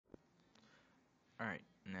Alright,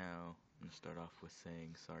 now I'm gonna start off with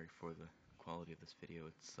saying sorry for the quality of this video.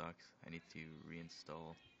 It sucks. I need to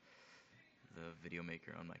reinstall the video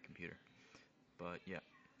maker on my computer. But yeah,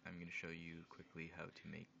 I'm gonna show you quickly how to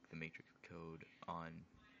make the matrix code on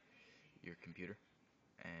your computer,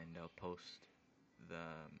 and I'll post the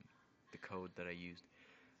code that I used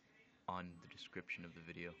on the description of the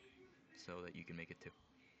video so that you can make it too.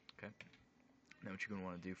 Okay? Now what you're gonna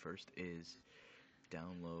want to do first is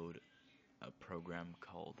download a program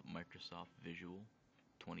called Microsoft Visual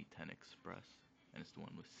 2010 Express, and it's the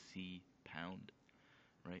one with C pound,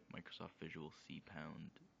 right? Microsoft Visual C pound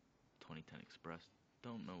 2010 Express.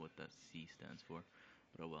 Don't know what that C stands for,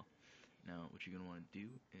 but oh well. Now what you're gonna want to do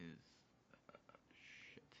is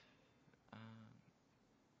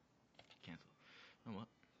cancel. You know what?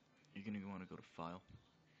 You're gonna want to go to File,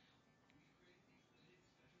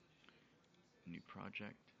 New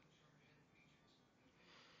Project,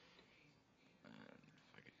 and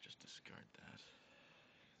if I could just discard that,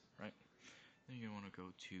 right? Then you're gonna want to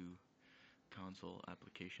go to Console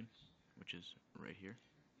Application, which is right here,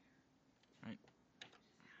 right?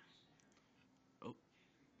 Oh,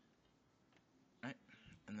 right,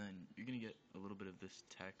 and then you're gonna get a little bit of this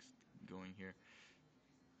text going here.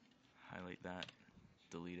 Highlight that,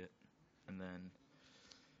 delete it, and then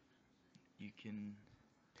you can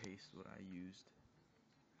paste what I used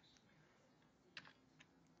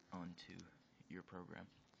onto your program.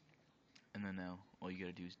 And then now all you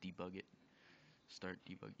gotta do is debug it. Start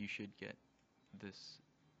debug. You should get this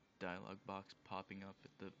dialog box popping up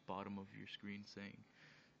at the bottom of your screen saying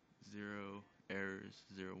 0 errors,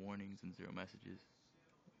 0 warnings, and 0 messages.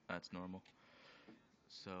 That's normal.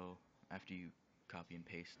 So after you copy and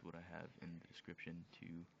paste what I have in the description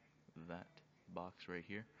to that box right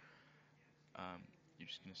here, you're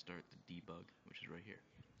just going to start the debug, which is right here,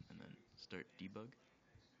 and then start debug.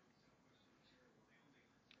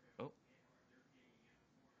 Oh,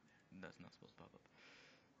 that's not supposed to pop up.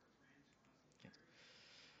 Cancel.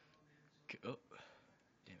 Oh,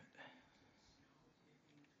 damn it.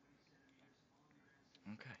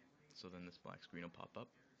 Okay, so then this black screen will pop up,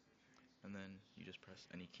 and then you just press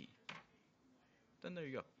any key. Then there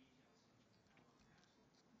you go.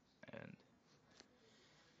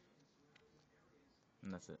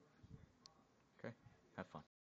 And that's it. Okay, have fun.